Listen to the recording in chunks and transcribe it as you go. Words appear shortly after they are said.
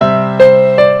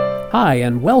Hi,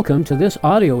 and welcome to this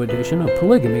audio edition of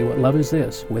Polygamy, What Love Is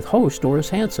This? With host Doris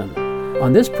Hanson.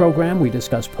 On this program, we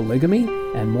discuss polygamy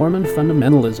and Mormon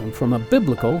fundamentalism from a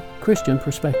biblical Christian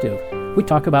perspective. We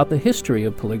talk about the history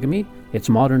of polygamy, its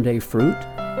modern-day fruit,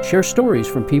 share stories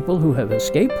from people who have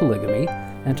escaped polygamy,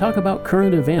 and talk about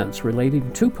current events relating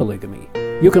to polygamy.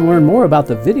 You can learn more about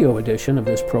the video edition of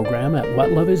this program at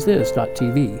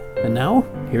whatloveisthis.tv. And now,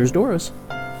 here's Doris.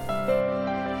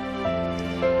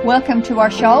 Welcome to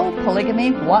our show,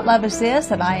 Polygamy, What Love Is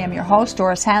This? And I am your host,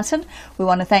 Doris Hanson. We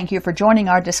want to thank you for joining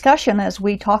our discussion as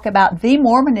we talk about the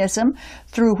Mormonism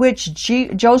through which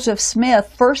Joseph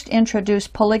Smith first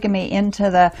introduced polygamy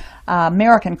into the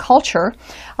American culture.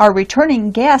 Our returning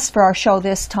guest for our show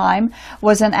this time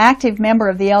was an active member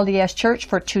of the LDS Church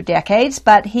for 2 decades,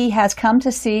 but he has come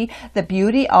to see the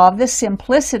beauty of the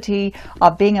simplicity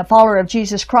of being a follower of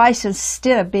Jesus Christ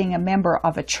instead of being a member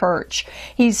of a church.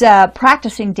 He's a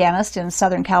practicing dentist in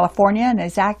Southern California and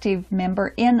is active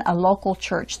member in a local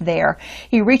church there.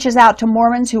 He reaches out to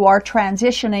Mormons who are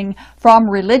transitioning from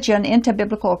religion into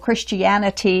biblical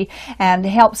Christianity and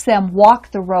helps them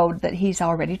walk the road that he's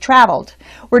already traveled.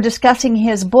 We're discussing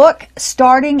his book,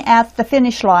 Starting at the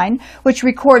Finish Line, which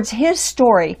records his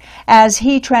story as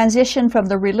he transitioned from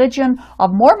the religion of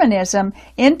Mormonism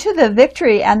into the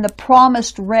victory and the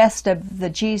promised rest of the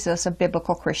Jesus of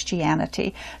biblical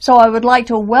Christianity. So I would like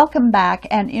to welcome back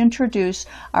and introduce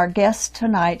our guest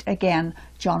tonight again,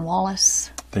 John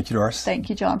Wallace. Thank you, Doris. Thank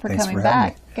you, John, for Thanks coming for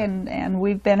having back. And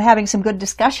we've been having some good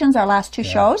discussions our last two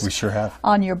shows. We sure have.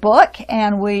 On your book,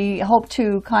 and we hope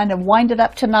to kind of wind it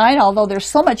up tonight. Although there's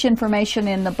so much information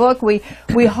in the book, we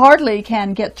hardly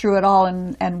can get through it all,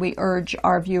 and we urge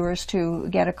our viewers to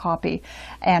get a copy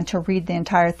and to read the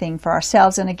entire thing for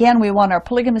ourselves. And again, we want our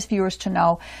polygamous viewers to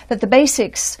know that the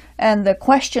basics and the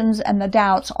questions and the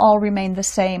doubts all remain the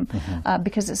same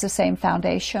because it's the same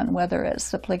foundation, whether it's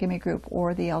the polygamy group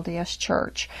or the LDS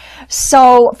Church.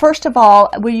 So, first of all,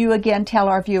 will you again tell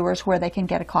our viewers where they can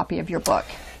get a copy of your book?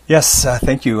 Yes,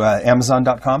 thank you.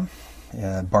 Amazon.com,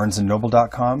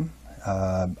 BarnesandNoble.com.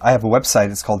 I have a website.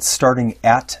 It's called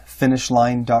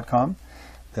StartingAtFinishLine.com.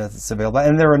 That's available.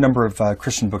 And there are a number of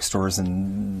Christian bookstores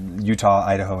in Utah,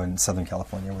 Idaho, and Southern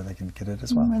California where they can get it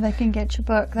as well. Where they can get your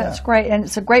book. That's great. And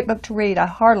it's a great book to read. I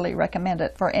heartily recommend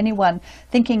it for anyone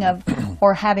thinking of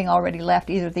or having already left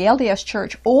either the LDS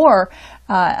Church or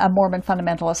a Mormon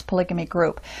fundamentalist polygamy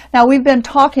group. Now, we've been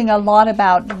talking a lot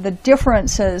about the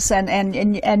differences,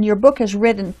 and your book is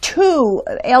written to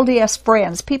LDS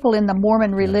friends, people in the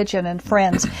Mormon religion and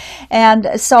friends.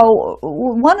 And so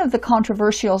one of the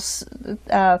controversial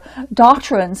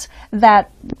doctrines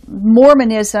that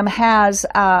Mormonism has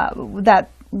that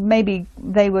maybe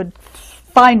they would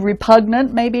find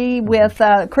repugnant maybe with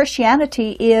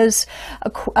Christianity is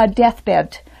a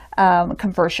deathbed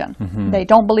conversion. They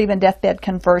don't believe in deathbed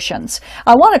conversions.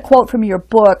 I want to quote from your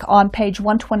book on page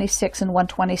 126 and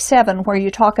 127 where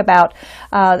you talk about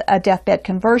a deathbed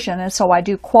conversion, and so I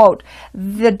do quote,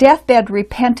 "The deathbed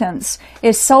repentance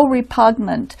is so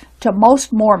repugnant to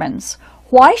most Mormons.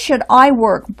 Why should I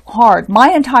work hard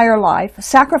my entire life,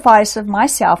 sacrifice of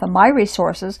myself and my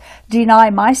resources, deny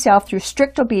myself through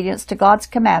strict obedience to God's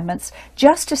commandments,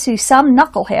 just to see some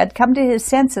knucklehead come to his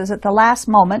senses at the last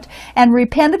moment and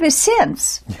repent of his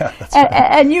sins?" Yeah, that's right.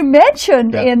 And you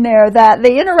mentioned in there that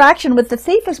the interaction with the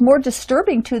thief is more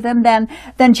disturbing to them than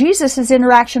Jesus'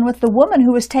 interaction with the woman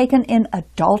who was taken in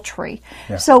adultery.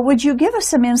 Yeah. So would you give us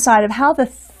some insight of how the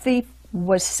thief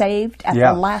was saved at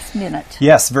the last minute?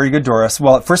 Yes, very good, Doris.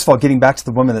 Well, first of all, getting back to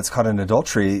the woman that's caught in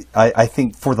adultery, I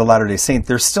think for the Latter-day Saint,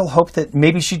 there's still hope that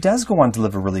maybe she does go on to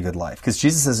live a really good life. Because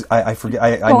Jesus says, I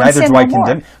neither do I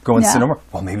condemn, go and sin no more.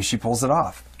 Well, maybe she pulls it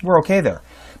off. We're okay there.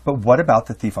 But what about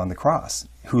the thief on the cross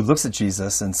who looks at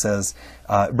Jesus and says,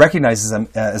 recognizes him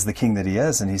as the king that he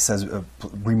is, and he says,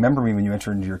 remember me when you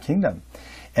enter into your kingdom.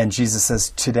 And Jesus says,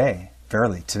 today,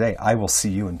 verily, today, I will see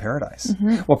you in paradise.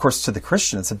 Well, of course, to the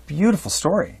Christian, it's a beautiful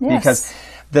story. Yes. Because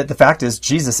the fact is,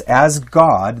 Jesus, as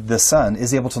God, the Son,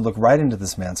 is able to look right into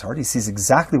this man's heart. He sees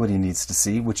exactly what he needs to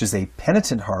see, which is a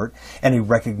penitent heart and a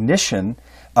recognition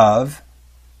of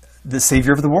the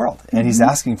Savior of the world. And he's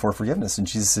asking for forgiveness. And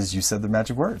Jesus says, you said the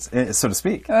magic words, so to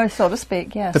speak. So to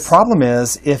speak, yes. The problem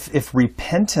is, if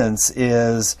repentance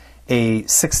is a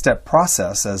 6-step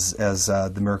process, as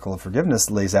the miracle of forgiveness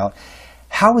lays out,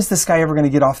 how is this guy ever going to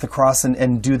get off the cross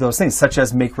and do those things, such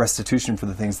as make restitution for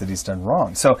the things that he's done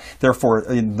wrong? So therefore,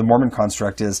 the Mormon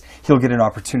construct is he'll get an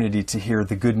opportunity to hear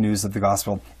the good news of the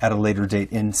gospel at a later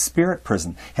date in spirit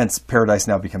prison. Hence, paradise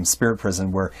now becomes spirit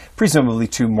prison, where presumably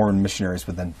 2 Mormon missionaries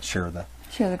would then share the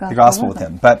share the gospel with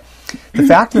him. But the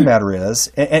fact of the matter is,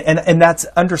 and that's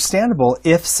understandable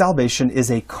if salvation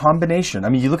is a combination. I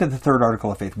mean, you look at the third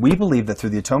article of faith. We believe that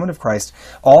through the atonement of Christ,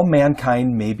 all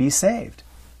mankind may be saved,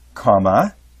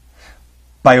 comma,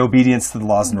 by obedience to the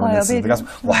laws and ordinances of the gospel.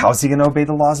 Well, how is he going to obey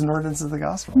the laws and ordinances of the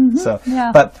gospel?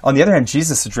 But on the other hand,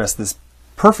 Jesus addressed this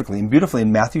perfectly and beautifully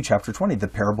in Matthew chapter 20, the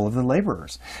parable of the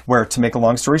laborers, where, to make a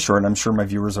long story short, and I'm sure my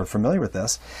viewers are familiar with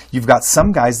this, you've got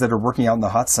some guys that are working out in the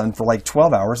hot sun for like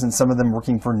 12 hours, and some of them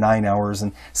working for 9 hours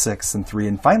and 6 and 3,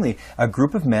 and finally a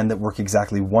group of men that work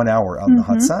exactly 1 hour out in the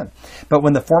hot sun. But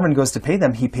when the foreman goes to pay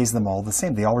them, he pays them all the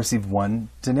same. They all receive 1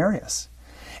 denarius.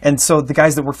 And so the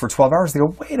guys that work for 12 hours, they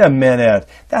go, wait a minute,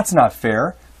 that's not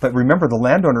fair. But remember, the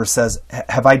landowner says,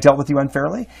 have I dealt with you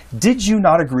unfairly? Did you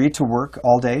not agree to work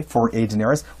all day for a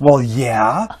denarius? Well,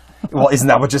 yeah. Well, isn't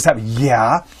that what just happened?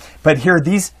 Yeah. But here,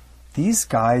 these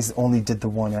guys only did the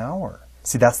 1 hour.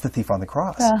 See, that's the thief on the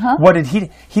cross. What did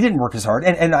he didn't work as hard.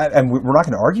 And we're not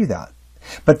going to argue that.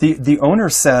 But the owner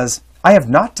says, I have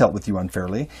not dealt with you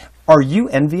unfairly. Are you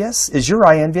envious? Is your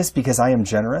eye envious because I am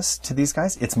generous to these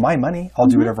guys? It's my money. I'll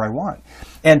do whatever I want.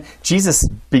 And Jesus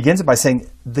begins it by saying,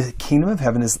 the kingdom of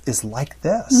heaven is like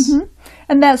this.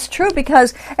 And that's true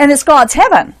because, and it's God's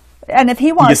heaven. And if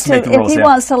he wants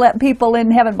to let people in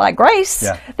heaven by grace,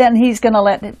 then he's going to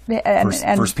let.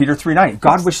 First Peter 3:9.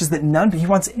 God wishes that none. He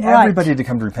wants everybody to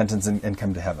come to repentance and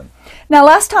come to heaven. Now,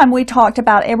 last time we talked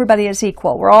about everybody is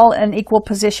equal. We're all in equal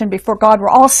position before God. We're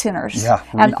all sinners,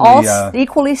 and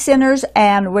equally sinners,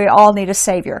 and we all need a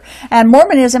savior. And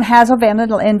Mormonism has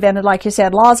invented, like you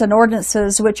said, laws and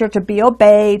ordinances which are to be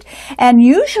obeyed, and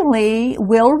usually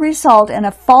will result in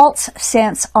a false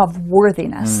sense of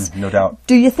worthiness. No doubt.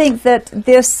 Do you think that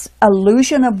this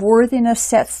illusion of worthiness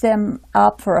sets them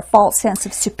up for a false sense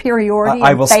of superiority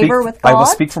and favor with God? I will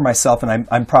speak for myself, and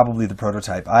I'm probably the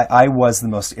prototype. I was the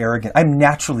most arrogant. I'm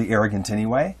naturally arrogant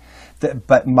anyway,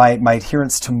 but my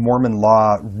adherence to Mormon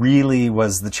law really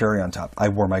was the cherry on top. I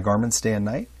wore my garments day and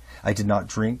night. I did not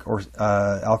drink or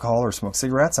alcohol or smoke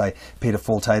cigarettes. I paid a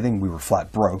full tithing. We were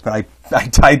flat broke, but I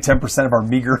tithed 10% of our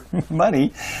meager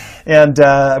money. And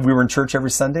we were in church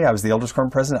every Sunday. I was the elders quorum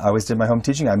president. I always did my home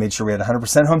teaching. I made sure we had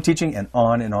 100% home teaching, and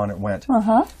on it went.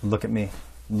 Look at me.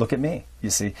 Look at me, you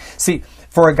see. See,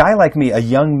 for a guy like me, a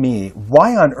young me,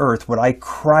 why on earth would I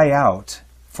cry out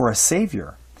for a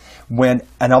savior? And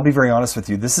I'll be very honest with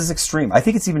you, this is extreme. I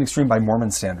think it's even extreme by Mormon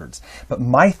standards. But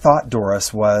my thought,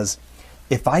 Doris, was,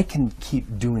 if I can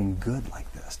keep doing good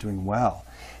like this, doing well,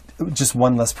 just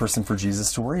one less person for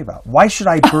Jesus to worry about. Why should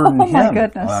I burden him? My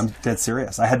goodness. I'm dead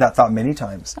serious. I had that thought many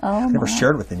times. I never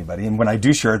shared it with anybody. And when I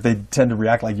do share it, they tend to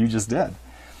react like you just did.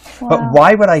 Wow. But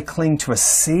why would I cling to a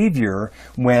savior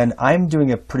when I'm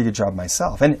doing a pretty good job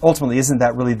myself? And ultimately, isn't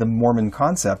that really the Mormon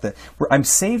concept, that I'm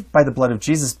saved by the blood of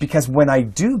Jesus because when I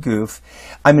do goof,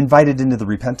 I'm invited into the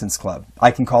repentance club. I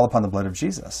can call upon the blood of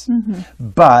Jesus.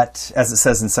 But, as it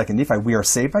says in 2 Nephi, we are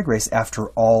saved by grace after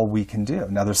all we can do.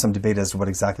 Now, there's some debate as to what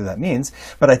exactly that means,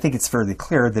 but I think it's fairly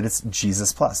clear that it's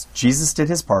Jesus plus. Jesus did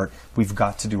his part. We've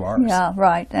got to do ours. Yeah,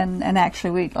 right. And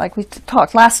actually, we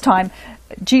talked last time,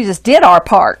 Jesus did our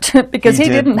part because he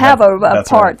didn't have a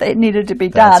part that needed to be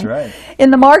done. That's right. In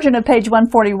the margin of page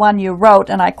 141, you wrote,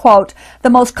 and I quote, "The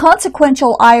most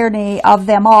consequential irony of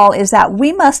them all is that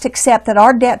we must accept that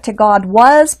our debt to God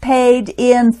was paid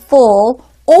in full,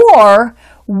 or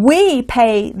we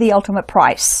pay the ultimate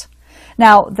price."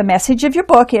 Now, the message of your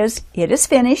book is, it is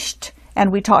finished. And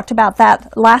we talked about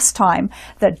that last time.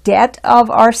 The debt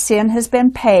of our sin has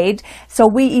been paid, so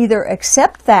we either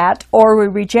accept that, or we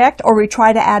reject, or we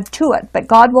try to add to it. But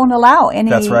God won't allow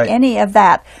any of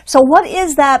that. So what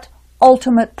is that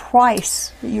ultimate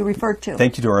price that you referred to?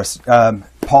 Thank you, Doris.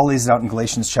 Paul lays it out in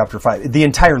Galatians chapter 5, the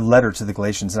entire letter to the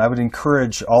Galatians. And I would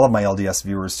encourage all of my LDS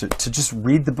viewers to just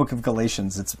read the book of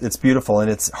Galatians. It's beautiful, and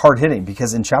it's hard-hitting,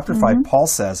 because in chapter 5, Paul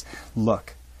says,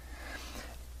 look,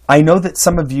 I know that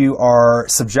some of you are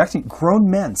grown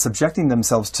men subjecting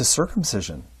themselves to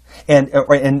circumcision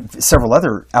and several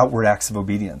other outward acts of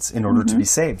obedience in order to be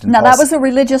saved. And now, that was a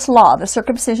religious law. The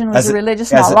circumcision was a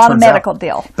religious law, not a medical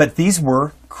deal. But these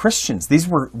were Christians. These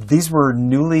were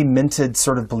newly minted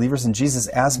sort of believers in Jesus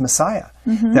as Messiah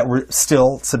that were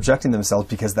still subjecting themselves,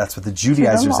 because that's what the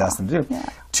Judaizers asked them to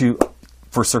do,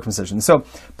 for circumcision. So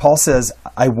Paul says,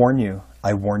 I warn you,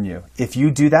 if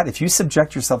you do that, if you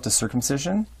subject yourself to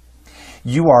circumcision,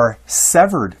 you are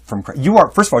severed from Christ.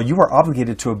 First of all, you are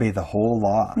obligated to obey the whole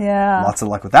law. Yeah. Lots of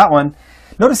luck with that one.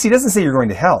 Notice he doesn't say you're going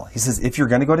to hell. He says if you're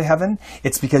going to go to heaven,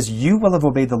 it's because you will have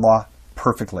obeyed the law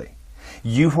perfectly.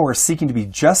 You who are seeking to be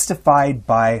justified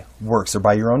by works or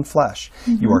by your own flesh,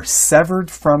 you are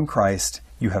severed from Christ.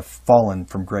 you have fallen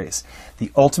from grace.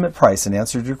 The ultimate price, in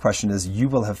answer to your question, is you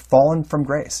will have fallen from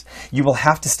grace. You will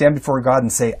have to stand before God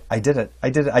and say, I did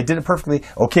it perfectly.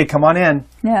 Okay, come on in.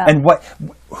 Yeah. And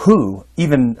who,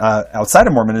 even outside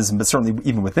of Mormonism, but certainly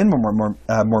even within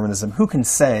Mormonism, who can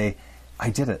say, I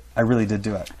did it. I really did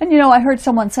do it. And I heard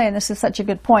someone say, and this is such a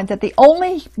good point, that the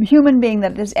only human being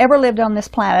that has ever lived on this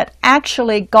planet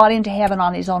actually got into heaven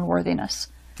on his own worthiness.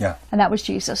 Yeah. And that was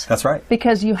Jesus. That's right.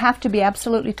 Because you have to be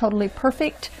absolutely, totally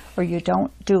perfect, or you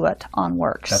don't do it on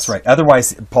works. That's right.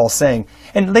 Otherwise, Paul's saying,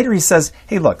 and later he says,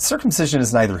 hey, look, circumcision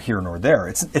is neither here nor there.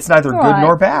 It's neither good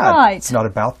nor bad. Right. It's not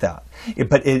about that.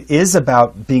 But it is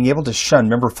about being able to shun.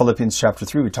 Remember Philippians chapter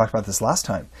 3, we talked about this last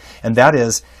time. And that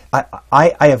is,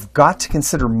 I have got to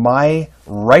consider my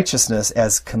righteousness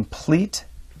as complete.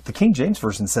 The King James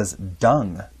Version says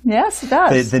dung. Yes, it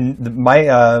does. My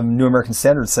New American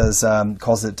Standard says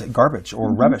calls it garbage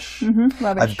or rubbish.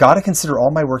 Rubbish. I've got to consider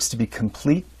all my works to be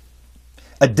complete,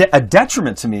 a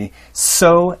detriment to me,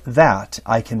 so that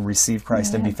I can receive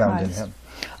Christ and be found in Him.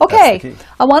 Okay,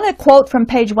 I want to quote from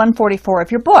page 144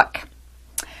 of your book.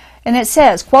 And it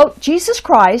says, quote, Jesus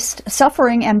Christ,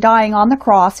 suffering and dying on the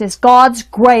cross, is God's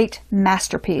great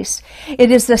masterpiece. It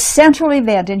is the central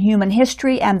event in human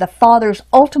history and the Father's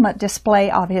ultimate display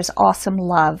of His awesome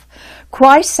love.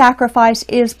 Christ's sacrifice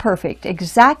is perfect,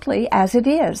 exactly as it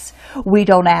is. We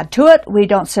don't add to it, we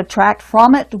don't subtract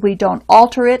from it, we don't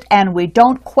alter it, and we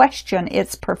don't question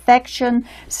its perfection,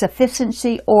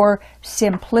 sufficiency, or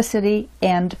simplicity,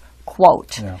 end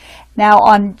quote. Yeah. Now,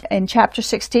 in chapter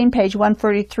 16, page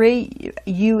 143,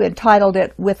 you entitled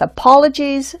it, With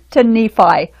Apologies to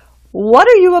Nephi. What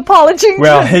are you apologizing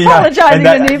to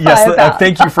Nephi about?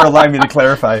 Thank you for allowing me to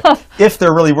clarify. If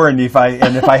there really were a Nephi,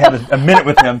 and if I had a minute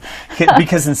with him,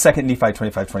 because in 2 Nephi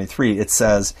 25:23 it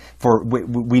says, "For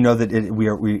we know that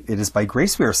it is by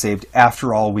grace we are saved.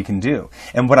 After all, we can do."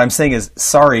 And what I'm saying is,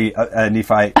 sorry,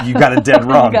 Nephi, you got it dead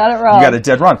wrong. You got it wrong. You got it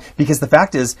dead wrong. Because the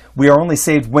fact is, we are only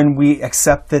saved when we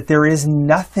accept that there is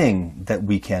nothing that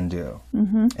we can do,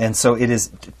 and so it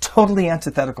is totally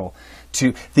antithetical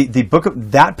to the book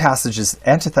of that passage is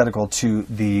antithetical to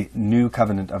the new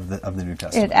covenant of the New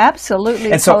Testament. It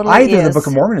absolutely and so totally either is. the Book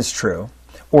of Mormon is true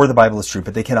or the Bible is true,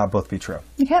 but they cannot both be true.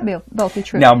 You can't both be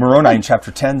true. Now Moroni in chapter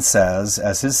 10 says,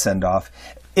 as his send-off,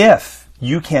 if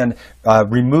you can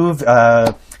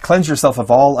cleanse yourself of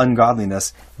all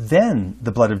ungodliness, then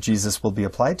the blood of Jesus will be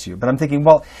applied to you. But I'm thinking,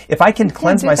 well, if I can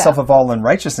cleanse myself of all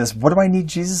unrighteousness, what do I need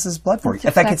Jesus' blood for?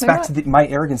 If that gets back to my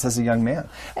arrogance as a young man.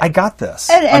 I got this.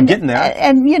 I'm getting there.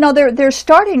 And they're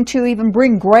starting to even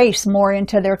bring grace more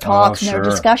into their talks and their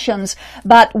discussions,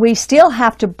 but we still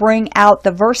have to bring out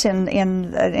the verse in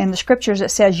the scriptures that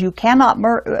says you cannot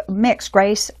mix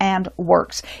grace and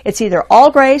works. It's either all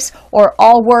grace or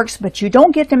all works, but you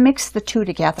don't get to mix the two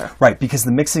together. Right, because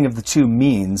the mixing of the two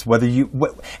means whether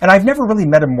and I've never really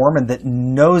met a Mormon that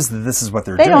knows that this is what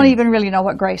they're doing. They don't even really know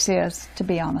what grace is, to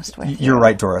be honest with you. You're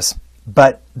right, Doris.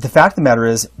 But the fact of the matter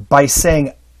is, by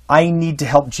saying, I need to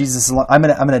help Jesus along, I'm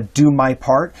gonna do my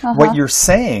part, what you're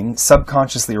saying,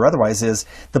 subconsciously or otherwise, is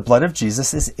the blood of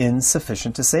Jesus is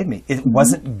insufficient to save me. It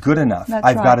wasn't good enough.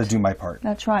 I've got to do my part.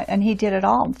 That's right. And He did it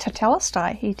all.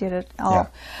 Tetelestai, He did it all. Yeah.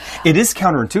 It is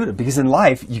counterintuitive because in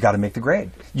life, you got to make the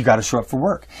grade. You got to show up for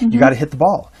work. You got to hit the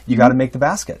ball. You got to make the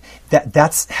basket.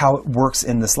 That's how it works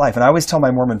in this life. And I always tell my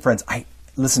Mormon friends,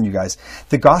 listen, you guys,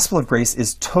 the gospel of grace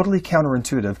is totally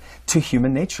counterintuitive to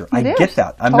human nature. I get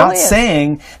that. I'm not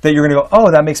saying that you're going to go, oh,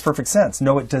 that makes perfect sense.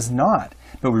 No, it does not.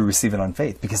 But we receive it on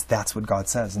faith because that's what God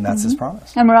says and that's His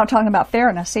promise. And we're not talking about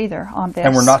fairness either on this.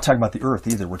 And we're not talking about the earth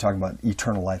either. We're talking about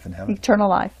eternal life in heaven. Eternal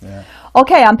life. Yeah.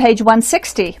 Okay, on page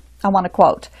 160, I want to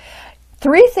quote.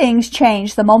 3 things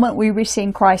change the moment we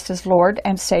receive Christ as Lord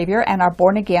and Savior and are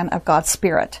born again of God's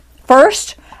Spirit.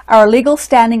 First, our legal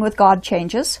standing with God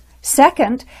changes.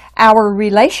 Second, our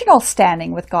relational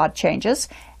standing with God changes.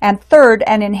 And third,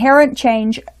 an inherent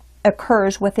change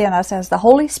occurs within us as the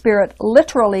Holy Spirit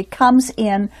literally comes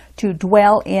in to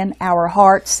dwell in our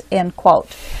hearts, end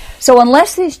quote. So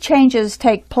unless these changes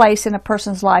take place in a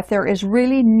person's life, there is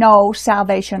really no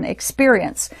salvation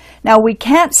experience. Now, we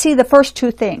can't see the first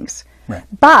 2 things,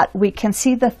 but we can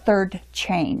see the third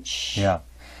change. Yeah,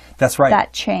 that's right.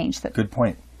 That change. Good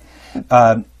point.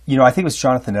 I think it was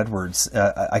Jonathan Edwards,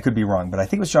 I could be wrong, but I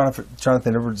think it was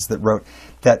Jonathan Edwards that wrote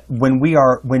that when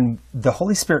the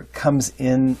Holy Spirit comes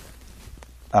in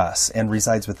us and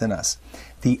resides within us,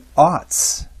 the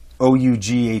oughts,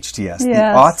 O-U-G-H-T-S,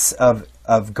 the oughts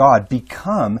of God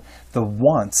become the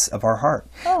wants of our heart.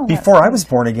 Before I was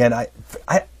born again,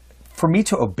 for me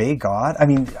to obey God, I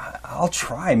mean, I'll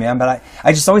try, man, but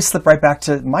I just always slip right back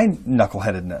to my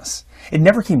knuckleheadedness. It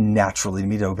never came naturally to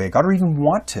me to obey God or even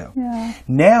want to. Yeah.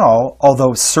 Now,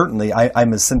 although certainly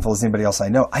I'm as sinful as anybody else I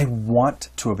know, I want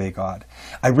to obey God.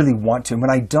 I really want to. And when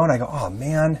I don't, I go, oh,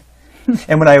 man.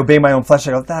 And when I obey my own flesh,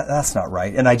 I go, that's not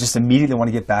right. And I just immediately want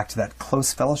to get back to that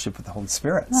close fellowship with the Holy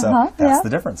Spirit. So that's the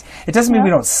difference. It doesn't mean we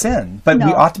don't sin, but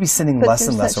we ought to be sinning less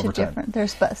and less over time.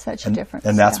 There's such a difference.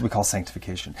 And that's what we call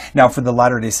sanctification. Now, for the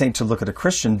Latter-day Saint to look at a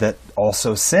Christian that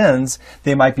also sins,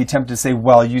 they might be tempted to say,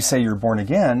 well, you say you're born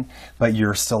again, but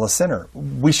you're still a sinner.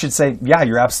 We should say, yeah,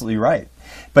 you're absolutely right.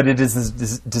 But it is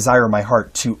the desire of my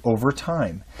heart to, over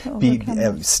time, be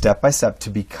step by step to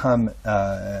become,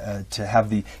 to have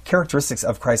the characteristics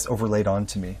of Christ overlaid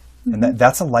onto me. Mm-hmm. And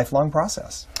that's a lifelong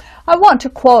process. I want to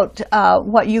quote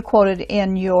what you quoted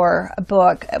in your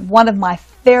book, one of my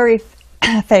very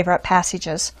favorite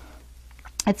passages.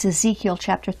 It's Ezekiel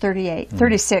chapter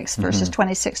 36, verses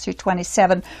 26 through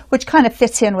 27, which kind of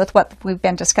fits in with what we've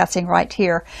been discussing right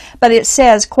here. But it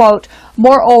says, quote,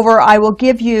 "Moreover, I will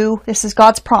give you," this is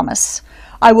God's promise,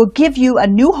 "I will give you a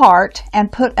new heart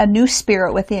and put a new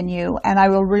spirit within you, and I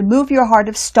will remove your heart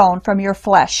of stone from your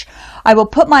flesh. I will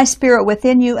put my spirit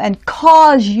within you and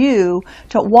cause you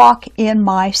to walk in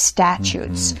my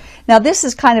statutes." Now, this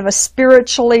is kind of a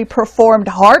spiritually performed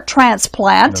heart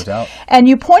transplant. No doubt. And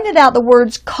you pointed out the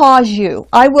words "cause you."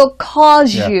 I will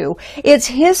cause you. It's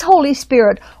His Holy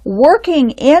Spirit working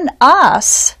in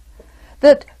us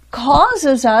that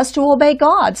causes us to obey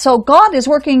God. So God is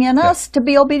working in us to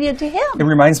be obedient to Him. It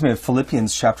reminds me of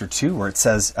Philippians chapter 2, where it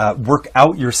says, work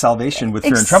out your salvation with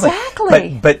fear and trembling.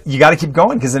 Exactly. But you got to keep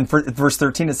going, because in verse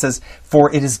 13 it says,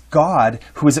 "For it is God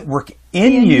who is at work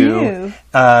in you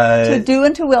to do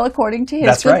and to will according to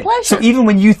His good pleasure." So even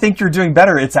when you think you're doing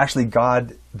better, it's actually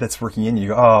God that's working in you. You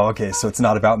go, oh, okay, so it's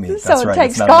not about me. That's so it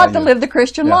takes God to live the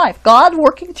Christian life. God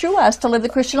working through us to live the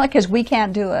Christian life, because we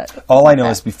can't do it. All I know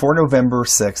is before November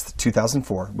 6th,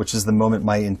 2004, which is the moment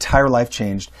my entire life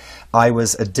changed, I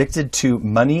was addicted to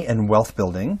money and wealth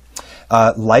building.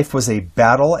 Life was a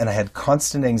battle, and I had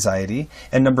constant anxiety.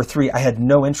 And number 3, I had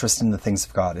no interest in the things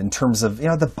of God in terms of,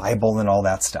 the Bible and all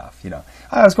that stuff.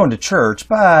 I was going to church,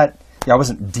 but I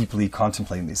wasn't deeply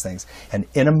contemplating these things. And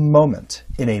in a moment,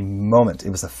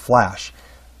 it was a flash,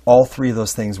 all 3 of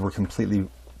those things were completely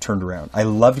turned around. I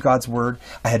loved God's Word.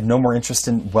 I had no more interest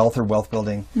in wealth or wealth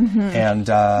building. And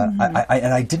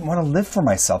I didn't want to live for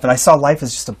myself. And I saw life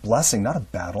as just a blessing, not a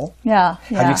battle. Yeah.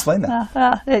 How do you explain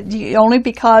that? Only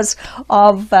because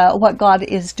of what God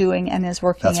is doing and is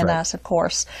working in us, of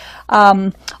course.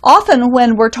 Often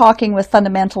when we're talking with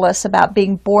fundamentalists about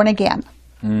being born again,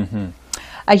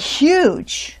 a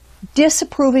huge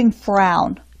disapproving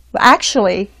frown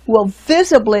actually will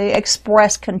visibly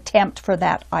express contempt for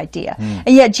that idea.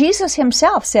 And yet Jesus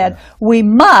Himself said, we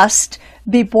must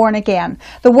be born again.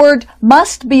 The word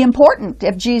must be important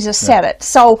if Jesus said it.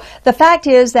 So the fact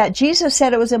is that Jesus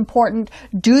said it was important.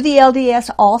 Do the LDS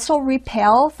also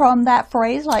repel from that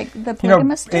phrase like the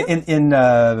polygamists do? In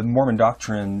Mormon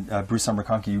doctrine, Bruce R.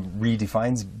 McConkie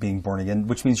redefines being born again,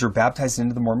 which means you're baptized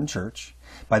into the Mormon church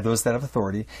by those that have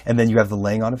authority, and then you have the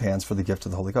laying on of hands for the gift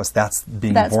of the Holy Ghost. That's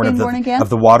being born of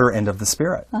the water and of the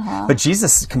Spirit. But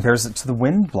Jesus compares it to the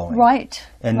wind blowing. Right.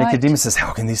 And Nicodemus says,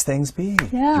 how can these things be?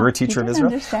 Yeah, you're a teacher of Israel.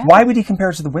 Understand. Why would he compare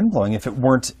it to the wind blowing if it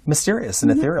weren't mysterious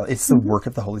and ethereal? It's the work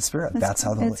of the Holy Spirit. That's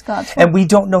how the Holy Spirit works. And we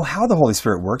don't know how the Holy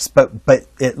Spirit works, but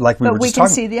it, like we were just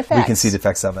talking, see the effects. We can see the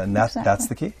effects of it, and that's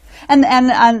the key. And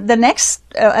the next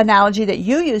analogy that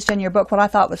you used in your book, what I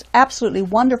thought was absolutely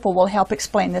wonderful, will help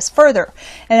explain this further.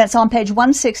 And it's on page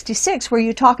 166, where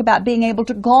you talk about being able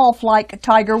to golf like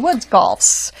Tiger Woods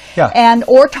golfs. Yeah.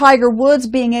 Or Tiger Woods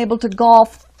being able to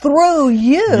golf through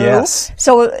you. Yes.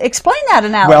 So explain that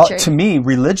analogy. Well, to me,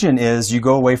 religion is you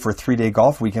go away for a 3-day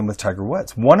golf weekend with Tiger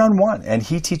Woods, one-on-one, and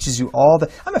he teaches you all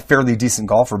the... I'm a fairly decent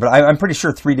golfer, but I'm pretty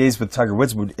sure 3 days with Tiger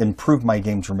Woods would improve my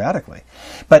game dramatically.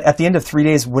 But at the end of 3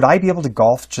 days, would I be able to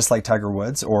golf just like Tiger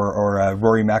Woods or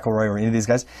Rory McIlroy or any of these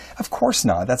guys? Of course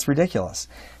not. That's ridiculous.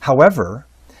 However,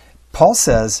 Paul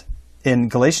says... in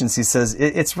Galatians, he says,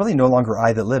 it's really no longer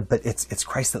I that live, but it's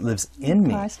Christ that lives in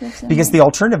me. Because the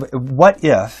alternative, what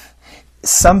if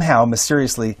somehow,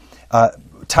 mysteriously,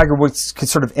 Tiger Woods could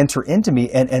sort of enter into me,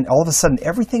 and all of a sudden,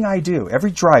 everything I do, every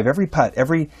drive, every putt,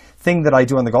 everything that I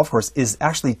do on the golf course is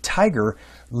actually Tiger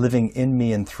living in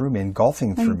me and through me,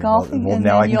 engulfing through me. Well,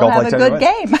 now I can you'll gulp have like a good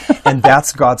game. And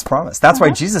that's God's promise. That's why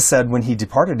Jesus said when he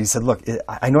departed, he said, look,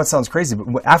 I know it sounds crazy,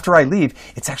 but after I leave,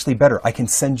 it's actually better. I can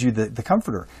send you the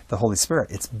Comforter, the Holy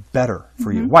Spirit. It's better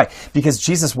for you. Why? Because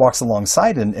Jesus walks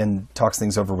alongside and talks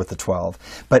things over with the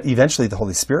 12. But eventually the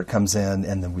Holy Spirit comes in,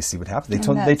 and then we see what happens.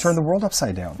 They turn the world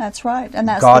upside down. That's right. And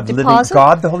that's God the deposit.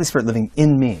 God, the Holy Spirit, living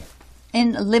in me.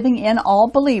 In living in all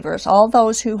believers, all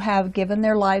those who have given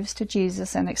their lives to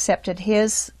Jesus and accepted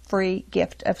His free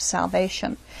gift of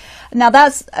salvation. Now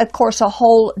that's, of course, a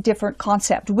whole different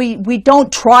concept. We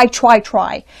don't try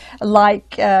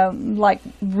like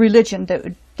religion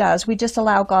does. We just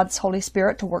allow God's Holy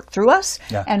Spirit to work through us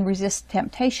and resist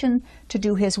temptation to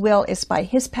do His will. It's by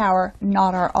His power,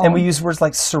 not our own. And we use words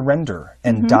like surrender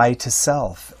and die to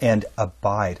self and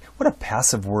abide. What a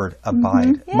passive word,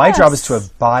 abide. Yes. My job is to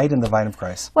abide in the vine of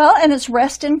Christ. Well, and it's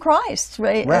rest in Christ.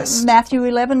 Right? Rest. Matthew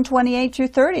 11:28 through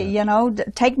 30.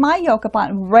 Take my yoke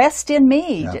upon, rest in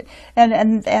me,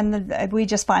 and we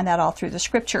just find that all through the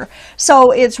Scripture.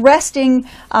 So it's resting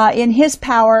in His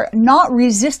power, not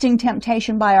resisting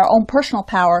temptation by our own personal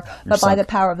power, but by the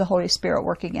power of the Holy Spirit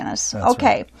working in us. That's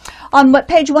okay. Right. On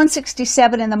page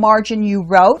 167 in the margin, you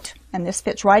wrote, and this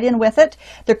fits right in with it,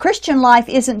 the Christian life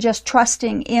isn't just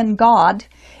trusting in God,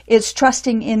 it's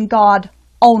trusting in God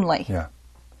only. Yeah.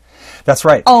 That's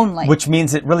right. Only. Which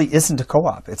means it really isn't a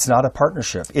co-op. It's not a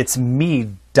partnership. It's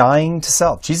me dying to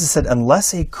self. Jesus said,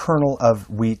 unless a kernel of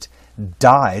wheat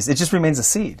dies, it just remains a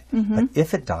seed. But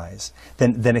if it dies,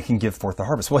 then it can give forth the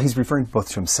harvest. Well, he's referring both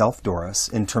to himself, Doris,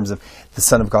 in terms of the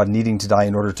Son of God needing to die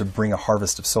in order to bring a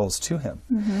harvest of souls to him.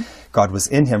 God was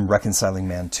in him reconciling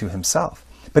man to himself.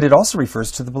 But it also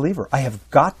refers to the believer. I have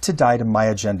got to die to my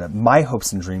agenda, my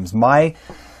hopes and dreams,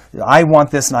 I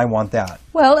want this and I want that.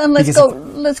 Well, and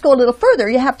let's go a little further.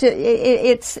 You have to.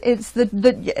 It's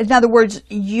in other words,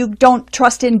 you don't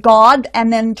trust in God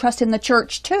and then trust in the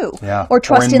church too, or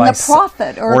trust in the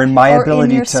prophet, or in my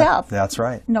ability in yourself. That's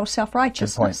right. No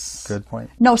self-righteousness. Good point.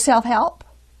 No self-help.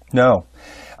 No,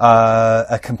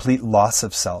 a complete loss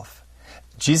of self.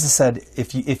 Jesus said,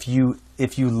 if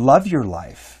you love your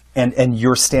life and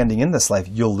you're standing in this life,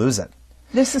 you'll lose it.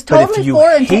 This is totally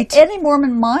foreign to any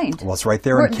Mormon mind. Well, it's right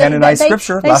there in canonized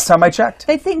Scripture. Last time I checked,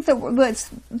 they think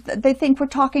we're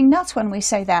talking nuts when we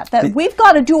say that. We've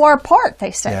got to do our part.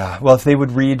 They say. Yeah. Well, if they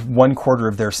would read 1/4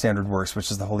 of their standard works, which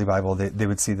is the Holy Bible, they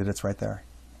would see that it's right there.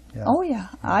 Yeah. Oh yeah,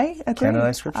 I agree.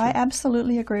 Canonized Scripture. I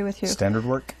absolutely agree with you. Standard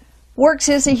work. Works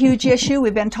is a huge issue.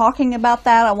 We've been talking about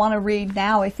that. I want to read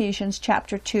now Ephesians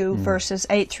chapter 2, verses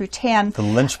 8 through 10. The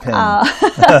linchpin.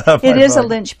 It is a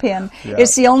linchpin. Yeah.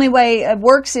 It's the only way.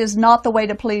 Works is not the way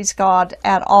to please God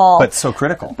at all. But so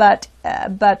critical. But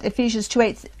Ephesians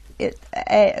 2:8.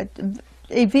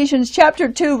 Ephesians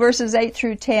chapter 2, verses 8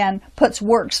 through 10 puts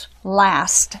works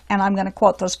last. And I'm going to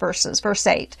quote those verses. Verse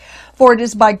 8. For it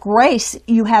is by grace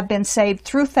you have been saved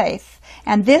through faith.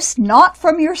 And this not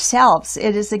from yourselves.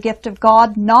 It is the gift of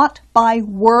God, not by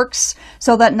works,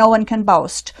 so that no one can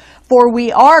boast. For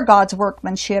we are God's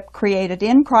workmanship, created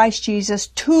in Christ Jesus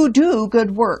to do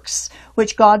good works,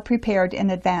 which God prepared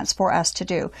in advance for us to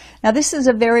do. Now, this is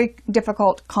a very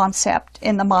difficult concept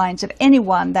in the minds of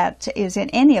anyone that is in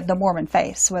any of the Mormon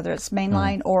faiths, whether it's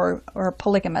mainline or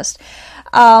polygamist.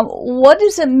 What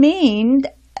does it mean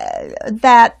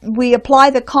that we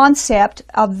apply the concept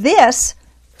of this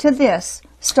to this,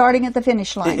 starting at the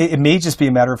finish line? It may just be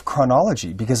a matter of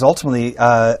chronology, because ultimately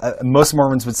most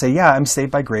Mormons would say, yeah, I'm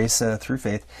saved by grace through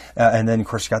faith, and then of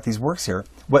course you got these works here.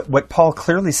 What Paul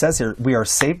clearly says here, we are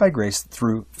saved by grace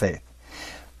through faith.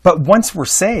 But once we're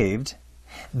saved,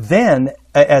 then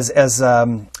was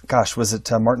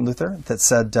it Martin Luther that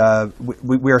said,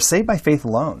 we are saved by faith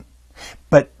alone.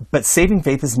 But saving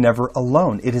faith is never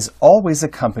alone. It is always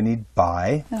accompanied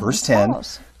by, verse 10,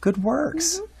 good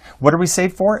works. What are we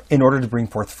saved for? In order to bring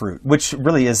forth fruit, which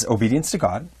really is obedience to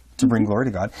God, to bring glory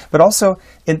to God. But also,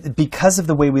 because of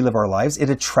the way we live our lives, it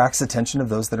attracts attention of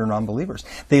those that are non-believers.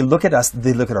 They look at us,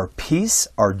 they look at our peace,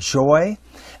 our joy,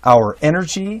 our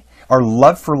energy, our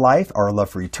love for life, our love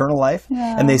for eternal life,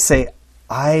 and they say,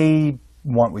 I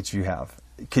want what you have.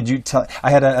 Could you tell? I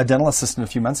had a dental assistant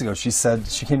a few months ago. She said,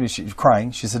 she came to me, she was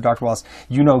crying. She said, Dr. Wallace,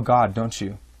 you know God, don't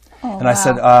you? And I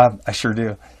said, I sure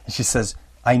do. And she says,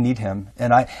 I need him,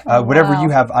 and whatever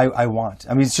you have, I want.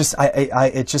 I mean, it's just,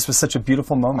 it just was such a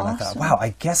beautiful moment. Awesome. I thought, wow,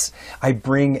 I guess I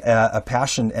bring a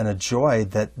passion and a joy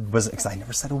that was, because I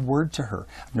never said a word to her.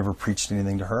 I've never preached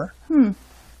anything to her.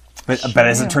 But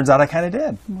as it turns out, I kind of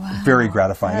did. Wow. Very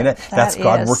gratifying. That's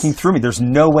God working through me. There's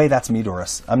no way that's me,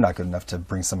 Doris. I'm not good enough to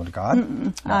bring someone to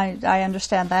God. No. I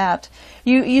understand that.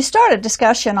 You started a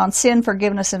discussion on sin,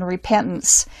 forgiveness, and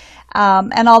repentance.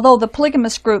 And although the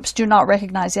polygamist groups do not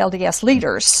recognize LDS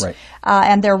leaders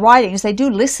and their writings, they do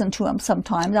listen to them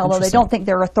sometimes, although they don't think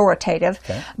they're authoritative.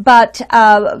 Okay. But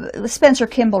Spencer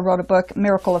Kimball wrote a book,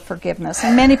 Miracle of Forgiveness,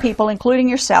 and many people, including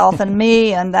yourself and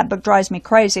me, and that book drives me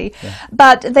crazy. Yeah.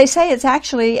 But they say it's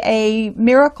actually a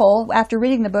miracle. After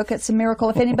reading the book, it's a miracle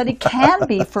if anybody can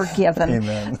be forgiven.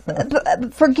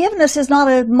 Amen. Forgiveness is not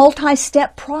a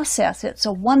multi-step process. It's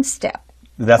a one-step.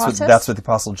 That's what the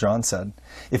Apostle John said.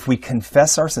 If we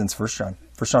confess our sins, 1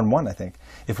 John 1, I think.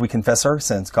 If we confess our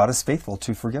sins, God is faithful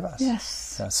to forgive us.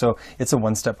 Yes. Yeah, so it's a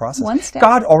one-step process. One step.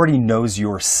 God already knows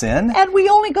your sin. And we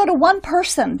only go to one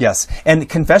person. Yes. And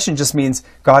confession just means,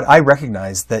 God, I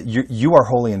recognize that you are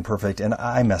holy and perfect, and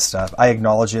I messed up. I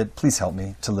acknowledge it. Please help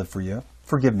me to live for you.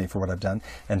 Forgive me for what I've done.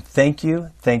 And thank you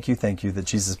that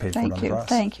Jesus paid for it on the cross.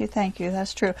 Thank you.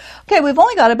 That's true. Okay, we've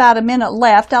only got about a minute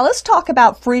left. Now let's talk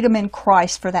about freedom in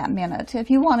Christ for that minute. If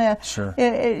you want to, sure.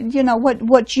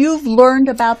 What you've learned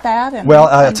about that.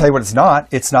 I'll tell you what it's not.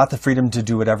 It's not the freedom to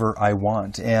do whatever I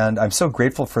want. And I'm so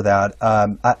grateful for that.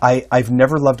 I've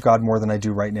never loved God more than I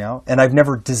do right now. And I've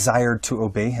never desired to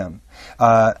obey Him.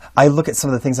 I look at some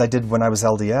of the things I did when I was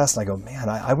LDS and I go, man,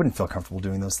 I wouldn't feel comfortable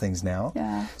doing those things now.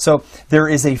 Yeah. So there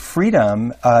is a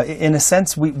freedom, in a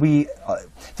sense, the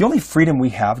only freedom we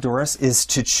have, Doris, is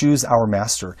to choose our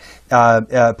master.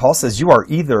 Paul says you are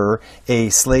either a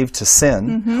slave to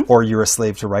sin or you're a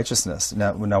slave to righteousness.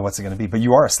 Now what's it going to be? But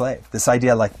you are a slave. This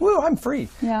idea like, woo, I'm free.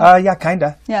 Yeah,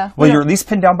 kinda. Yeah. Well, you're at least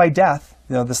pinned down by death.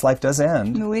 This life does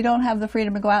end. We don't have the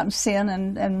freedom to go out and sin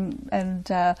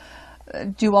and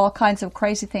do all kinds of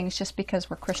crazy things just because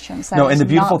we're Christians. And the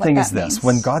beautiful thing is this.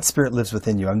 When God's Spirit lives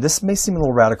within you, and this may seem a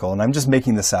little radical, and I'm just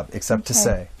making this up, except to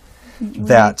say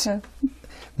that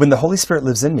when the Holy Spirit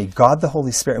lives in me, God the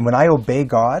Holy Spirit, and when I obey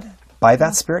God by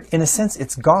that Spirit, in a sense,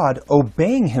 it's God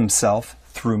obeying Himself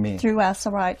through me. Through us,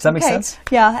 all right. Does that make sense?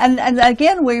 Yeah, and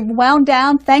again, we've wound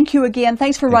down. Thank you again.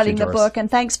 Thanks for writing the book,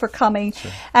 and thanks for coming.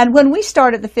 Sure. And when we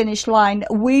start at the finish line,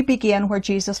 we begin where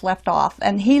Jesus left off.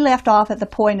 And He left off at the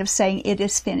point of saying, it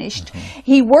is finished.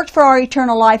 He worked for our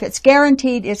eternal life. It's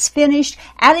guaranteed. It's finished.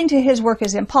 Adding to His work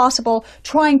is impossible.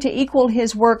 Trying to equal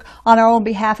His work on our own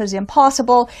behalf is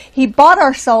impossible. He bought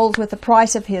our souls with the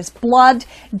price of His blood.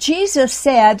 Jesus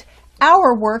said,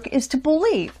 our work is to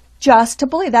believe. Just to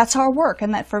believe. That's our work,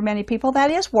 and that for many people that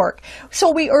is work.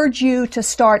 So we urge you to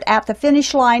start at the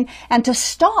finish line and to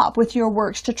stop with your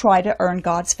works to try to earn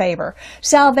God's favor.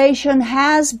 Salvation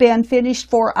has been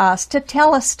finished for us,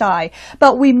 tetelestai,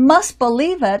 but we must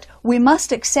believe it, we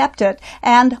must accept it,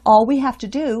 and all we have to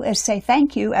do is say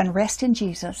thank you and rest in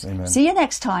Jesus. Amen. See you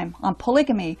next time on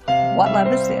Polygamy. What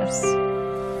Love Is This?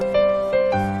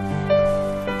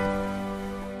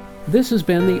 This has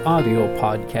been the audio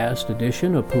podcast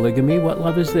edition of Polygamy, What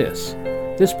Love Is This?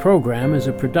 This program is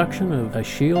a production of a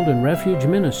Shield and Refuge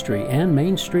Ministry and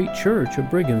Main Street Church of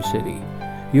Brigham City.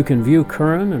 You can view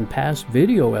current and past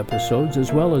video episodes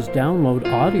as well as download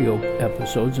audio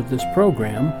episodes of this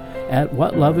program at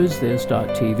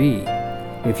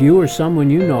whatloveisthis.tv. If you or someone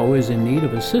you know is in need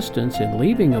of assistance in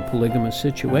leaving a polygamous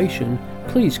situation,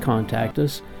 please contact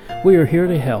us. We are here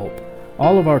to help.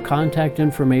 All of our contact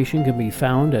information can be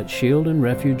found at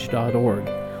shieldandrefuge.org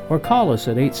or call us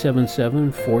at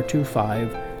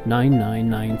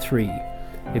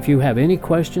 877-425-9993. If you have any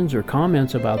questions or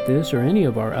comments about this or any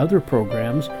of our other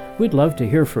programs, we'd love to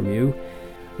hear from you.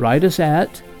 Write us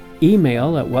at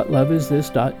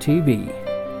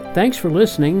email@whatloveisthis.tv. Thanks for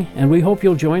listening, and we hope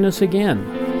you'll join us again.